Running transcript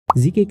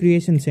ZK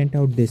Creation sent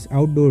out this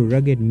outdoor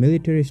rugged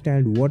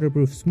military-styled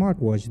waterproof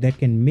smartwatch that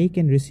can make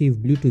and receive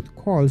Bluetooth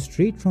calls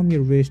straight from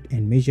your wrist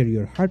and measure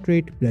your heart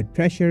rate, blood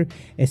pressure,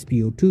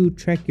 SpO2,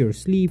 track your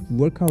sleep,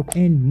 workout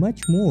and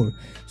much more.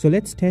 So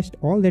let's test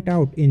all that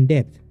out in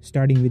depth,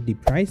 starting with the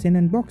price and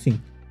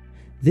unboxing.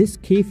 This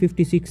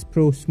K56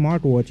 Pro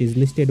smartwatch is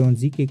listed on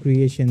ZK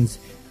Creation's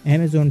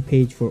Amazon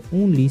page for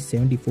only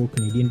 $74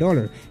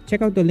 Canadian.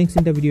 Check out the links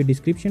in the video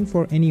description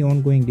for any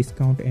ongoing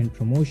discount and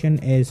promotion,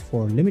 as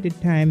for limited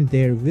time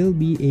there will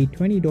be a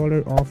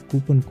 $20 off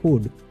coupon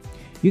code.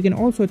 You can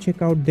also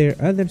check out their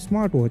other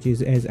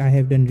smartwatches, as I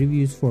have done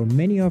reviews for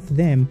many of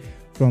them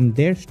from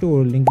their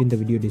store linked in the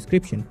video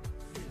description.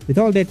 With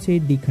all that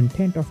said, the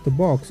content of the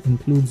box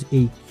includes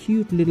a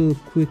cute little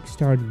quick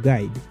start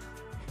guide,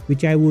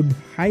 which I would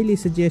highly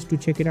suggest to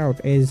check it out,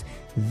 as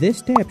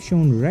this tab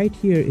shown right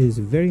here is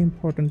very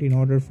important in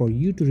order for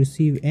you to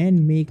receive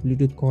and make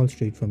Bluetooth calls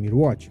straight from your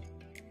watch.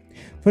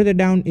 Further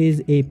down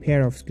is a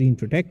pair of screen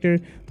protector,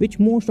 which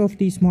most of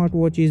these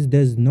smartwatches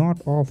does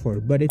not offer,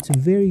 but it's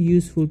very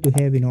useful to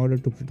have in order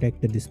to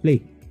protect the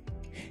display.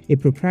 A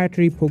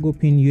proprietary pogo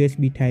pin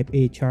USB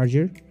Type-A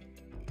charger,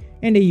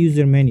 and a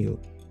user manual.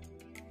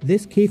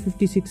 This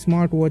K56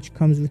 smartwatch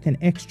comes with an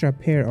extra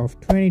pair of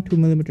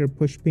 22mm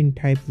pushpin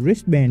type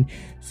wristband,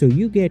 so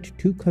you get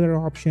two color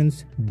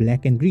options,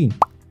 black and green.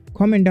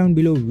 Comment down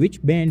below which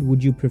band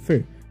would you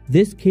prefer.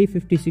 This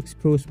K56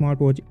 Pro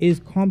smartwatch is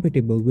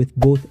compatible with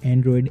both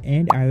Android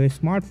and iOS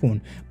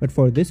smartphone, but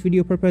for this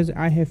video purpose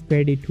I have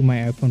paired it to my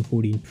iPhone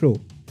 14 Pro.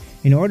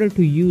 In order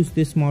to use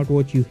this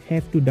smartwatch, you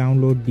have to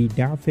download the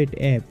DaFit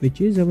app,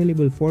 which is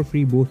available for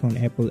free both on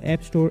Apple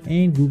App Store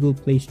and Google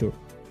Play Store.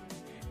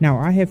 Now,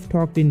 I have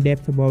talked in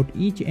depth about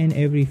each and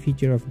every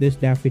feature of this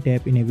DaFit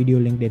app in a video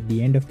linked at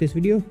the end of this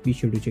video. Be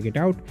sure to check it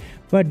out.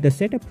 But the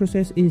setup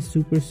process is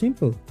super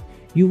simple.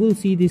 You will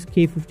see this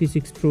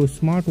K56 Pro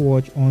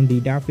smartwatch on the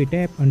DaFit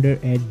app under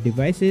Add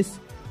Devices.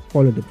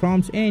 Follow the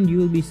prompts and you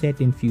will be set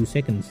in few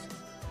seconds.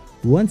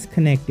 Once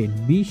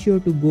connected, be sure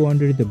to go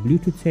under the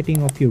Bluetooth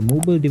setting of your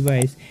mobile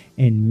device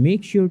and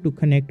make sure to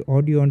connect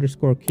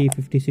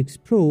audio_K56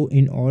 Pro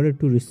in order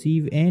to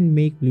receive and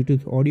make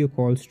Bluetooth audio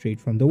calls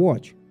straight from the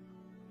watch.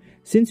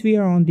 Since we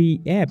are on the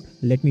app,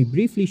 let me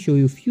briefly show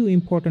you few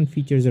important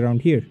features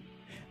around here.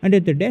 Under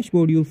the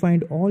dashboard, you'll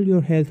find all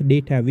your health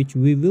data, which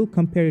we will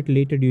compare it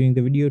later during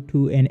the video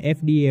to an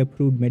FDA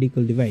approved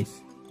medical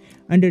device.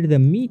 Under the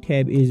Me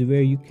tab is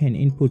where you can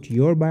input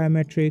your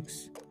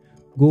biometrics,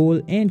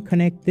 goal and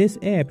connect this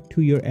app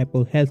to your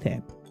Apple Health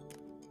app.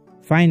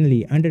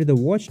 Finally, under the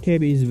Watch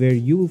tab is where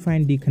you will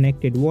find the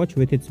connected watch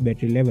with its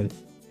battery level.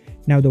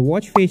 Now the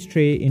watch face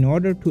tray, in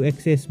order to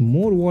access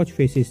more watch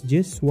faces,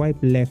 just swipe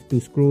left to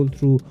scroll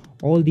through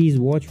all these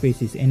watch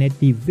faces, and at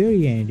the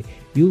very end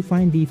you'll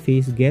find the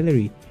face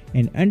gallery,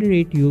 and under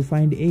it you'll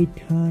find a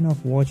ton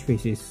of watch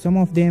faces. Some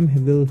of them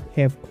will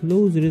have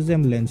close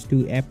resemblance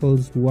to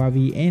Apple's,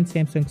 Huawei and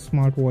Samsung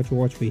smartwatch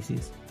watch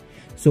faces.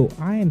 So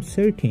I am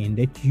certain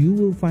that you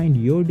will find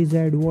your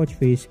desired watch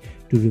face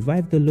to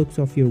revive the looks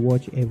of your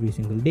watch every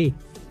single day.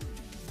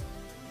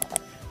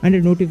 Under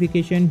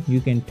notification,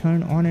 you can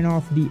turn on and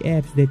off the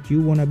apps that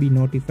you wanna be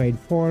notified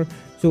for.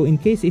 So in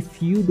case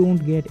if you don't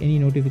get any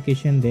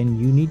notification, then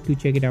you need to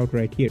check it out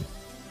right here.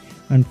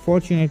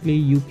 Unfortunately,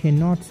 you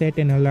cannot set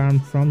an alarm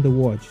from the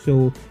watch,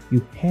 so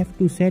you have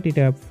to set it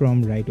up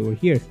from right over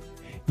here.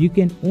 You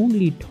can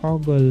only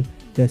toggle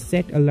the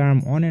set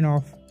alarm on and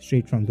off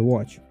straight from the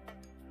watch.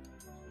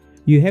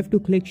 You have to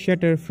click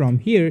shutter from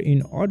here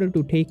in order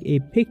to take a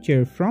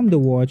picture from the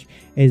watch,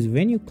 as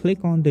when you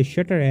click on the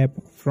shutter app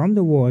from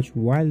the watch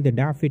while the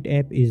DaFit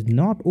app is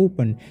not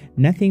open,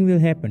 nothing will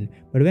happen.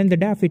 But when the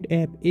DaFit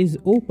app is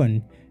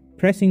open,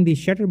 pressing the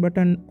shutter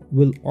button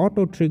will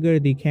auto trigger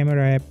the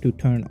camera app to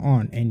turn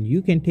on and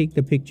you can take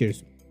the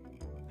pictures.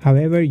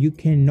 However, you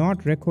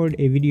cannot record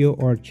a video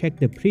or check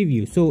the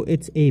preview, so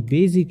it's a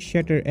basic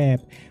shutter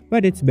app,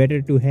 but it's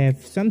better to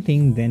have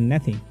something than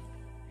nothing.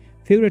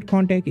 Favorite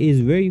contact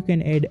is where you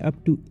can add up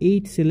to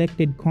 8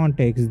 selected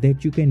contacts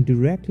that you can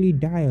directly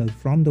dial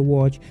from the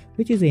watch,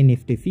 which is a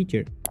nifty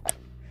feature.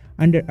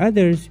 Under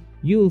others,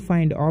 you will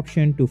find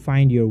option to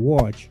find your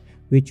watch,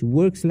 which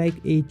works like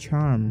a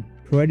charm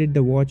provided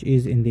the watch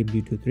is in the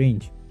Bluetooth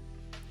range.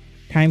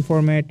 Time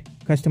format,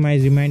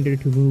 customize reminder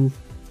to move,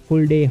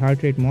 full day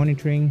heart rate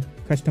monitoring,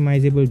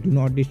 customizable do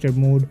not disturb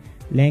mode,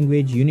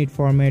 language, unit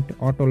format,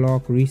 auto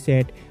lock,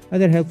 reset.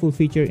 Other helpful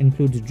feature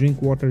includes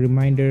drink water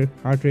reminder,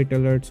 heart rate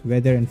alerts,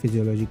 weather and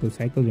physiological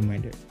cycle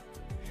reminder.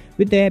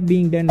 With the app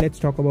being done, let's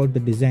talk about the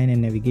design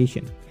and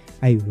navigation.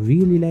 I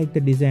really like the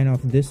design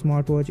of this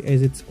smartwatch,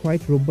 as it's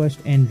quite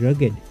robust and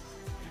rugged.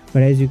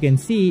 But as you can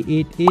see,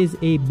 it is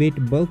a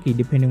bit bulky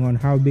depending on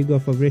how big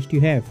of a wrist you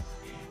have.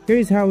 Here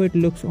is how it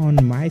looks on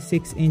my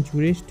 6-inch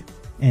wrist,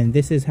 and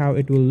this is how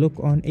it will look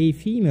on a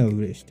female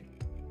wrist.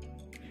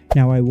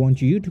 Now I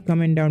want you to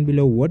comment down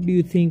below, what do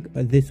you think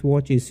this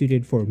watch is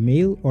suited for,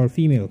 male or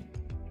female?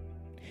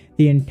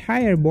 The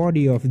entire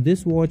body of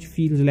this watch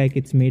feels like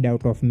it's made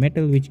out of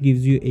metal, which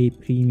gives you a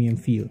premium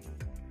feel.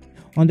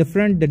 On the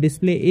front, the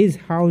display is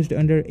housed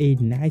under a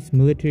nice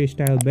military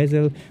style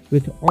bezel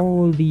with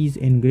all these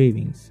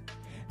engravings.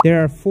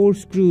 There are 4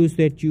 screws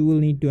that you will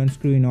need to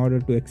unscrew in order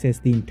to access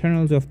the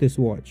internals of this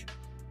watch.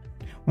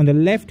 On the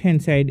left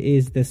hand side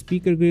is the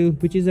speaker grill,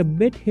 which is a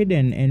bit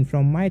hidden, and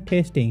from my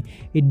testing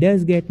it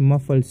does get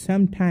muffled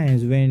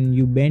sometimes when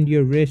you bend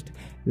your wrist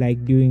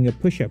like during a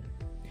push-up.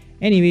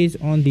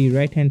 Anyways, on the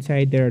right hand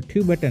side there are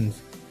 2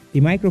 buttons.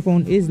 The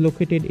microphone is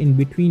located in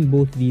between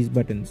both these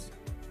buttons.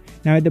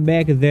 Now at the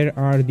back there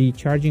are the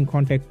charging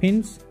contact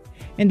pins,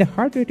 and the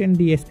heart rate and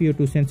the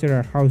SpO2 sensor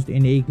are housed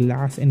in a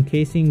glass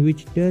encasing,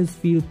 which does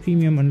feel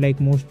premium unlike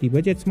most the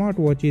budget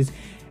smartwatches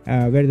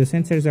where the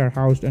sensors are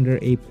housed under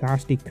a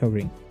plastic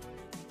covering.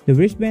 The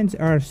wristbands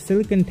are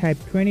silicon type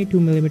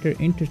 22mm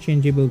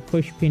interchangeable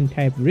push pin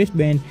type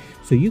wristband,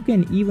 so you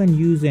can even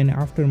use an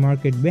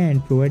aftermarket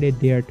band provided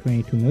they are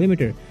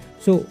 22mm.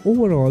 So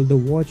overall the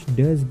watch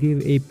does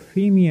give a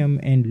premium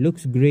and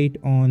looks great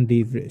on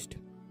the wrist.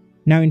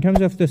 Now in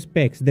terms of the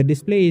specs, the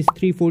display is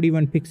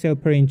 341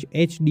 pixel per inch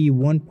HD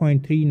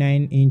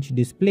 1.39 inch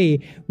display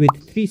with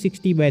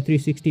 360 by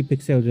 360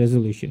 pixel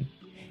resolution.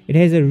 It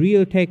has a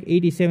Realtek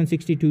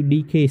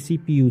 8762DK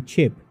CPU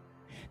chip.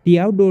 The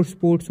outdoor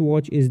sports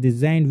watch is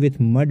designed with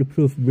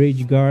mud-proof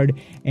bridge guard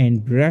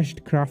and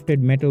brushed crafted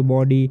metal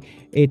body.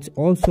 It's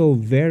also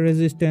wear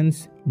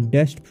resistance,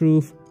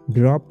 dust-proof,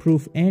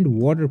 drop-proof and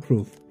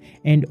waterproof,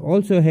 and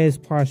also has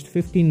passed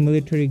 15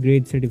 military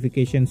grade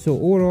certification, so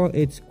overall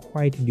it's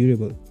quite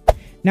durable.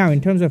 Now in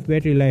terms of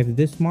battery life,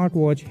 this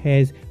smartwatch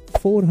has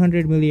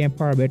 400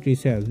 mAh battery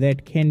cell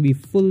that can be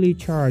fully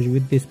charged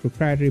with this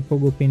proprietary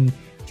pogo pin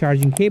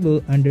charging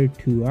cable under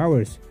 2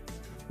 hours.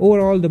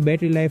 Overall, the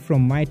battery life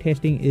from my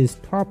testing is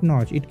top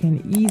notch. It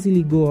can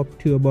easily go up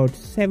to about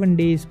 7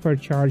 days per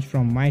charge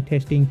from my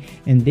testing,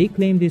 and they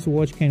claim this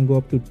watch can go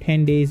up to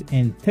 10 days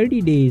and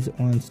 30 days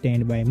on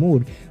standby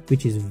mode,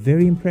 which is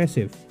very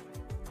impressive.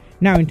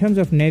 Now in terms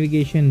of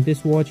navigation,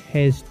 this watch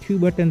has 2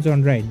 buttons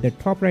on right. The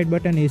top right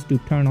button is to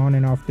turn on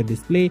and off the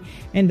display,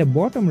 and the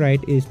bottom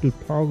right is to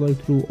toggle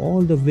through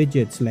all the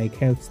widgets like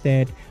health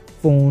stat,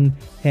 phone,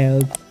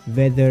 health,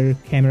 weather,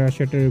 camera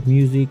shutter,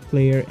 music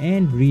player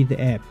and breathe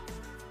app.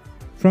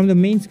 From the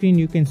main screen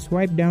you can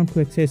swipe down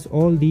to access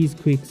all these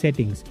quick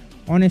settings.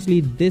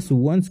 Honestly, this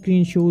one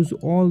screen shows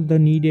all the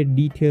needed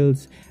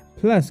details,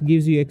 plus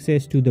gives you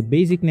access to the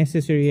basic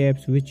necessary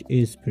apps, which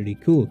is pretty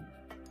cool.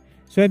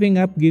 Swiping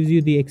up gives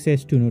you the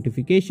access to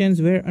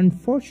notifications, where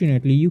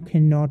unfortunately you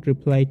cannot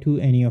reply to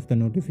any of the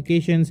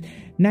notifications.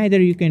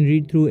 Neither you can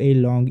read through a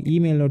long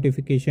email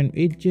notification.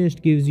 It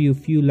just gives you a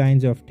few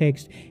lines of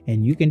text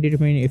and you can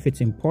determine if it's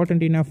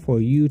important enough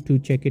for you to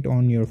check it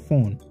on your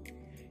phone.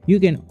 You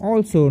can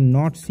also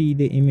not see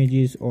the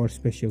images or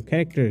special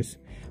characters.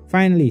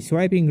 Finally,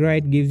 swiping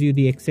right gives you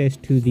the access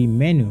to the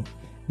menu.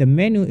 The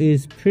menu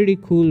is pretty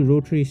cool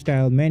rotary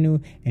style menu,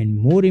 and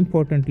more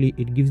importantly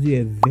it gives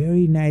you a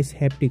very nice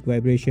haptic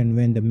vibration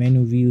when the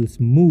menu wheels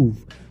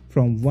move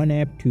from one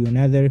app to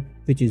another,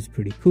 which is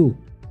pretty cool.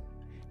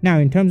 Now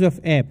in terms of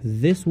app,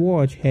 this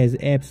watch has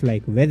apps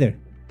like weather,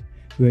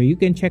 where you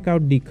can check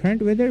out the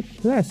current weather,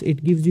 plus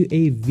it gives you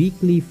a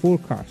weekly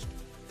forecast.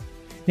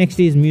 Next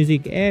is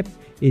music app,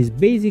 is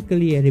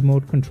basically a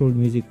remote controlled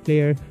music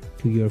player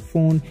to your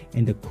phone,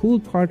 and the cool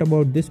part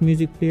about this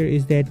music player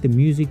is that the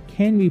music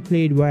can be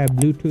played via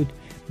Bluetooth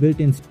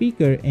built-in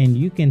speaker, and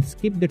you can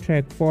skip the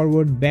track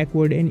forward,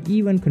 backward and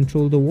even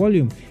control the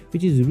volume,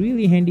 which is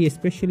really handy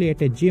especially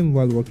at a gym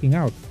while working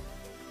out.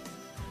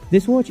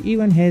 This watch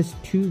even has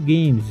 2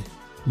 games,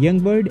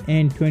 Youngbird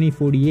and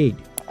 2048.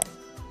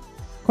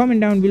 Comment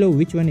down below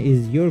which one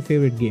is your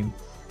favorite game.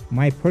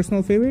 My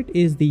personal favorite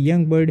is the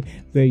Youngbird,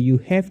 where you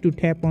have to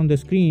tap on the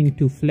screen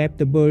to flap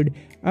the bird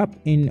up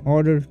in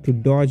order to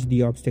dodge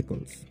the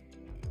obstacles.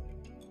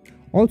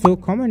 Also,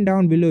 comment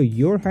down below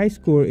your high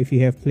score if you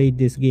have played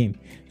this game.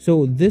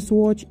 So this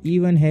watch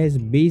even has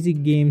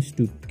basic games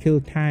to kill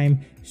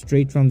time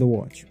straight from the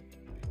watch.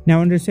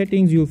 Now under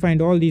settings you'll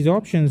find all these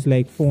options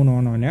like phone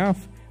on and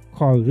off,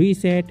 call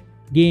reset,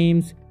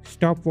 games,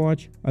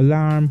 stopwatch,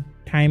 alarm,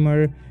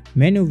 timer,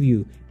 menu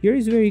view. Here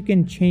is where you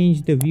can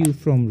change the view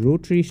from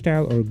rotary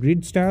style or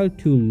grid style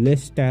to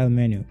list style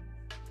menu.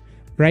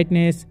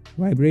 Brightness,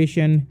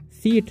 vibration,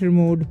 theater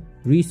mode,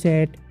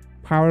 reset,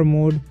 power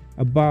mode,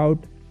 about,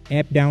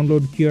 app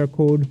download QR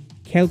code,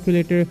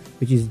 calculator,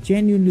 which is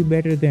genuinely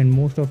better than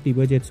most of the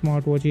budget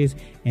smartwatches,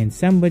 and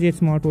some budget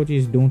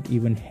smartwatches don't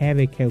even have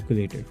a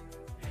calculator.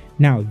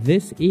 Now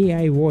this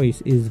AI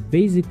voice is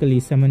basically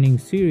summoning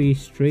Siri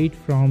straight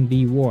from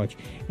the watch,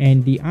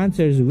 and the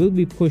answers will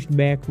be pushed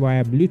back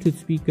via Bluetooth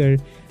speaker.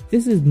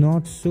 This is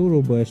not so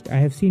robust. I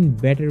have seen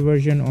better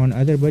version on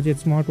other budget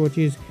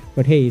smartwatches,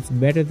 but hey, it's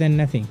better than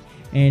nothing.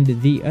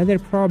 And the other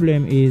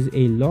problem is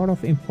a lot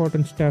of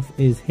important stuff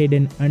is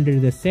hidden under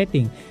the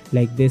setting,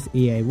 like this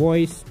AI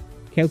voice,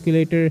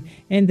 calculator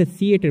and the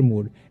theater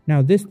mode.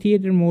 Now this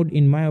theater mode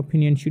in my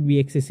opinion should be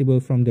accessible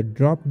from the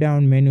drop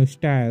down menu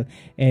style,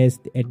 as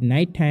at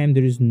night time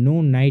there is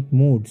no night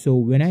mode, so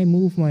when I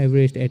move my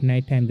wrist at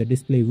night time the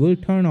display will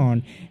turn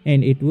on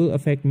and it will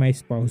affect my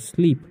spouse's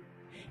sleep.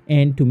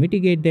 And to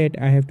mitigate that,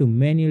 I have to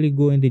manually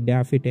go in the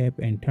Dafit app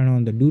and turn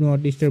on the do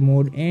not disturb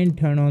mode and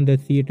turn on the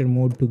theater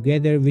mode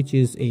together, which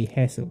is a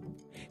hassle.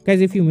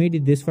 Guys, if you made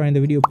it this far in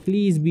the video,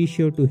 please be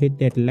sure to hit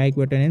that like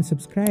button and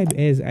subscribe,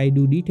 as I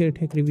do detailed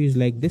tech reviews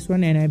like this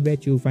one, and I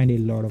bet you'll find a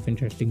lot of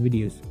interesting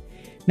videos.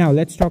 Now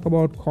let's talk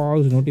about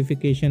calls,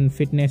 notification,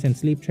 fitness and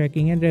sleep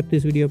tracking, and wrap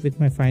this video up with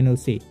my final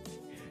say.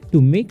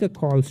 To make a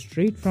call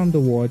straight from the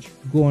watch,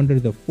 go under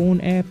the phone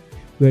app,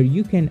 where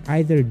you can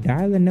either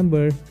dial a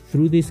number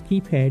through this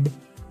keypad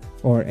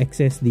or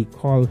access the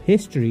call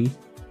history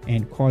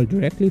and call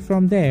directly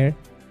from there,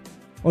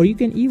 or you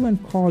can even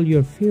call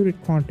your favorite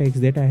contacts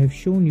that I have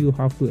shown you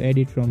how to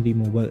edit from the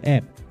mobile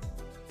app.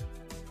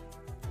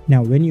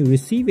 Now when you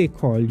receive a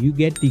call, you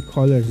get the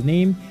caller's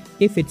name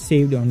if it's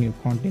saved on your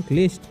contact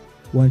list.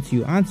 Once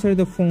you answer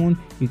the phone,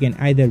 you can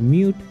either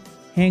mute,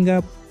 hang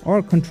up,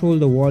 or control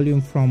the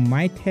volume. From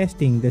my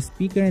testing, the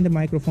speaker and the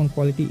microphone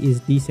quality is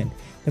decent.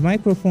 The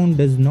microphone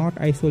does not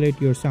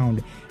isolate your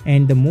sound,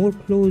 and the more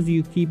close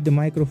you keep the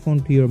microphone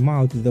to your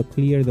mouth, the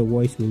clearer the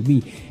voice will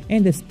be.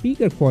 And the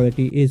speaker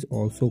quality is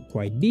also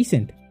quite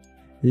decent.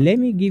 Let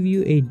me give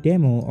you a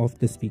demo of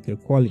the speaker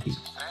quality.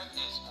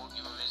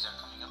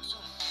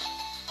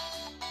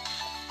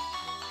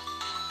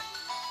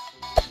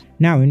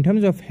 Now, in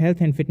terms of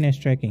health and fitness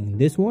tracking,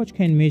 this watch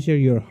can measure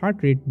your heart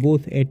rate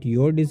both at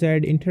your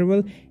desired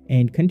interval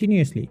and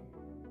continuously.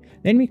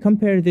 Let me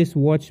compare this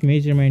watch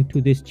measurement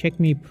to this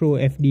CheckMe Pro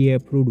FDA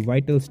approved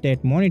vital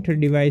stat monitor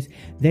device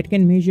that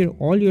can measure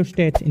all your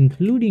stats,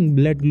 including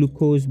blood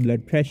glucose,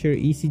 blood pressure,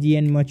 ECG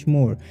and much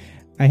more.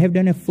 I have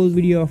done a full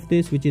video of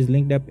this, which is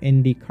linked up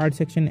in the card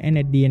section and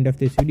at the end of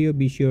this video.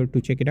 Be sure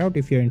to check it out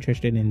if you're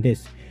interested in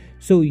this.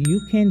 So you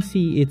can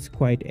see it's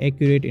quite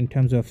accurate in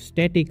terms of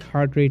static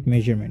heart rate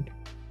measurement.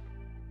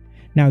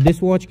 Now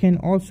this watch can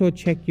also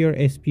check your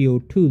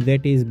SpO2,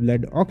 that is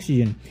blood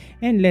oxygen,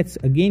 and let's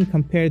again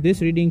compare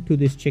this reading to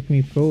this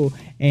CheckMe Pro,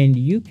 and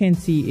you can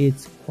see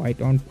it's quite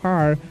on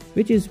par,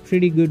 which is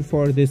pretty good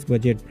for this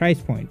budget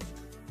price point.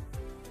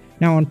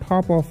 Now on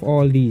top of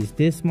all these,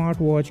 this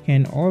smartwatch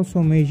can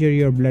also measure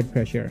your blood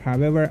pressure.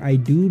 However, I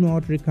do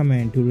not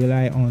recommend to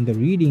rely on the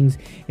readings,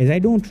 as I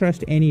don't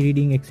trust any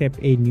reading except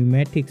a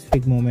pneumatic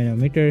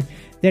sphygmomanometer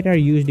that are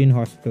used in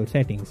hospital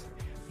settings.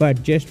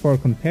 But just for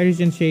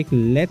comparison's sake,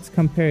 let's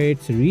compare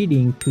its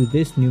reading to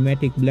this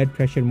pneumatic blood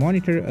pressure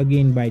monitor,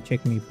 again by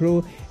CheckMe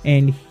Pro,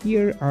 and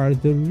here are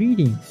the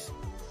readings.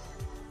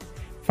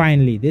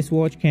 Finally, this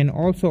watch can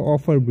also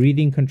offer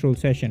breathing control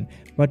session,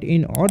 but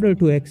in order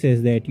to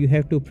access that, you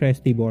have to press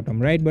the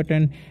bottom right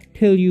button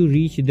till you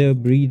reach the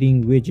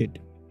breathing widget.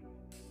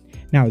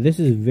 Now this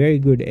is very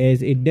good,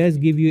 as it does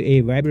give you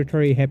a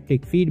vibratory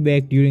haptic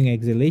feedback during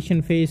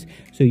exhalation phase,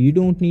 so you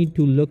don't need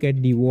to look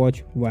at the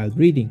watch while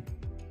breathing.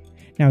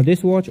 Now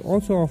this watch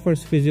also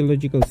offers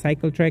physiological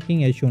cycle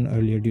tracking as shown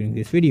earlier during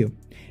this video.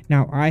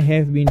 Now I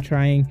have been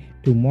trying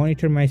to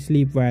monitor my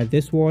sleep via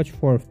this watch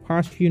for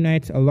past few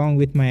nights along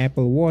with my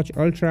Apple Watch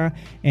Ultra,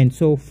 and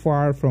so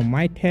far from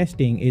my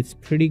testing, it's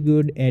pretty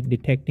good at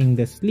detecting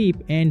the sleep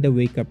and the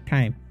wake up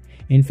time.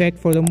 In fact,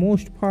 for the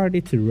most part,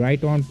 it's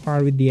right on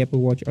par with the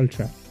Apple Watch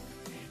Ultra.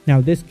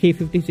 Now this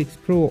zk56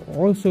 Pro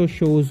also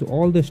shows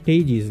all the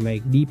stages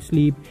like deep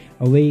sleep,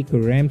 awake,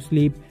 REM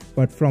sleep,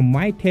 but from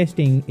my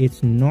testing,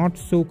 it's not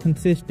so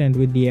consistent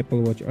with the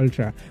Apple Watch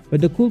Ultra.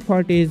 But the cool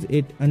part is,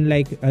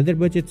 unlike other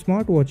budget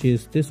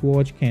smartwatches, this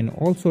watch can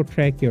also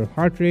track your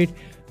heart rate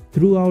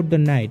throughout the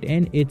night,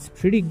 and it's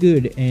pretty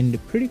good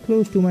and pretty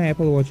close to my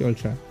Apple Watch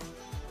Ultra.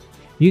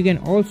 You can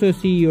also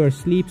see your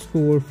sleep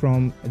score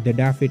from the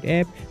Dafit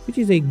app, which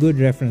is a good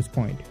reference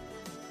point.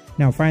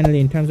 Now finally,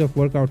 in terms of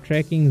workout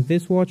tracking,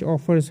 this watch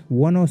offers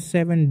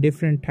 107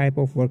 different type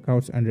of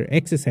workouts under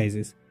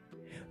exercises.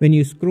 When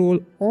you scroll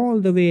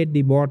all the way at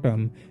the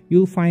bottom,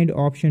 you'll find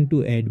option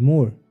to add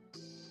more.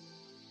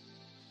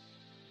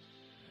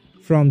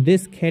 From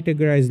this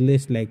categorized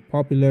list like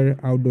popular,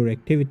 outdoor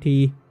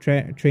activity,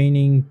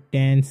 training,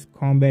 dance,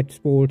 combat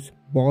sports,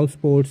 ball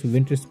sports,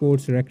 winter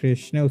sports,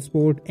 recreational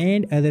sport,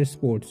 and other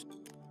sports.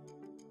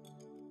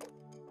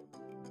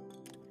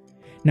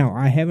 Now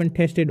I haven't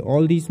tested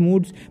all these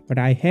modes, but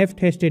I have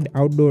tested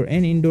outdoor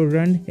and indoor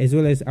run as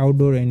well as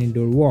outdoor and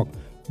indoor walk,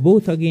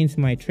 both against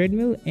my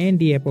treadmill and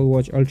the Apple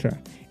Watch Ultra.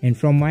 And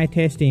from my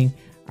testing,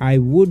 I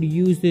would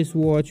use this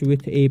watch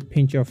with a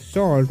pinch of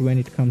salt when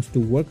it comes to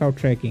workout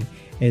tracking,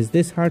 as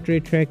this heart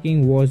rate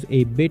tracking was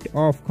a bit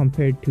off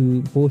compared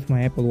to both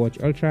my Apple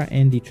Watch Ultra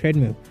and the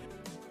treadmill.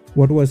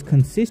 What was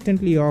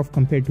consistently off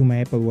compared to my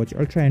Apple Watch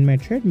Ultra and my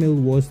treadmill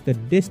was the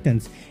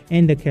distance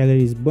and the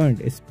calories burnt.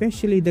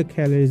 Especially the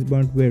calories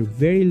burnt were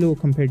very low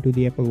compared to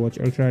the Apple Watch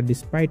Ultra,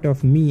 despite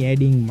of me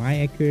adding my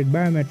accurate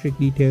biometric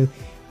detail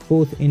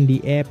both in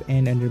the app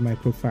and under my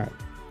profile.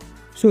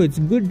 So it's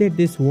good that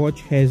this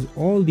watch has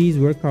all these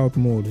workout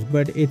modes,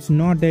 but it's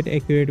not that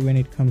accurate when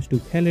it comes to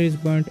calories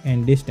burnt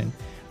and distance.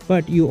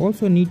 But you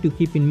also need to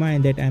keep in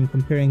mind that I'm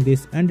comparing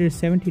this under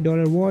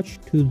 $70 watch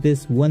to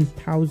this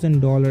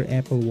 $1,000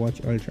 Apple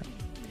Watch Ultra.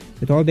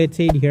 With all that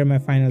said, here are my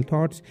final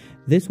thoughts.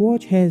 This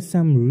watch has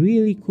some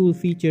really cool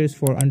features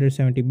for under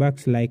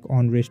 $70, like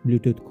on-wrist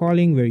Bluetooth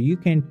calling, where you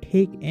can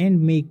take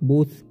and make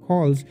both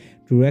calls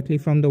directly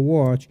from the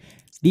watch.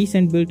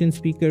 Decent built-in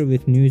speaker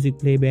with music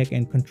playback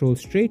and control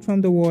straight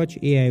from the watch.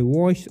 AI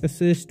voice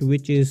assist,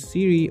 which is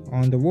Siri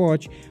on the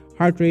watch.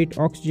 Heart rate,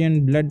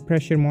 oxygen, blood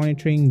pressure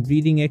monitoring,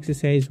 breathing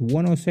exercise,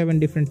 107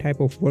 different type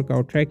of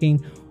workout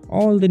tracking,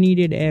 all the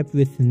needed app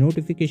with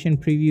notification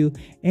preview,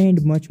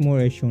 and much more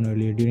as shown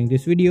earlier during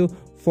this video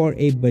for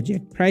a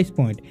budget price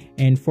point.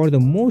 And for the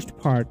most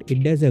part,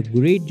 it does a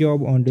great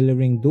job on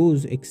delivering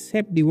those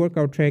except the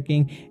workout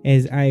tracking,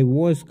 as I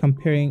was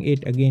comparing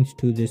it against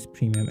to this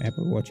premium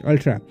Apple Watch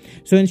Ultra.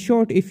 So in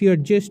short, if you're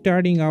just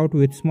starting out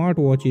with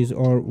smartwatches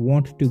or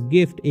want to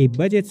gift a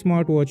budget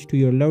smartwatch to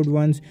your loved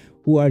ones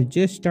who are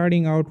just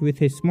starting out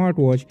with a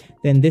smartwatch,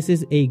 then this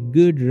is a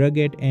good,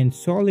 rugged and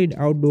solid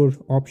outdoor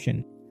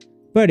option.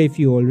 But if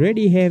you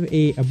already have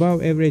a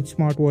above average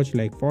smartwatch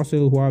like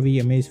Fossil,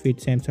 Huawei,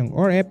 Amazfit, Samsung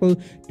or Apple,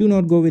 do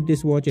not go with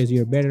this watch, as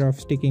you're better off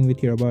sticking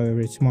with your above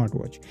average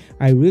smartwatch.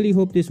 I really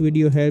hope this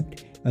video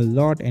helped a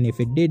lot, and if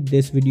it did,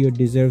 this video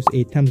deserves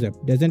a thumbs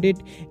up, doesn't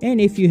it? And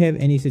if you have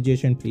any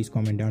suggestion, please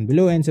comment down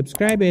below and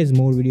subscribe, as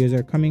more videos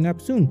are coming up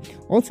soon.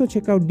 Also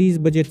check out these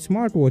budget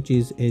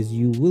smartwatches, as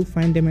you will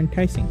find them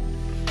enticing.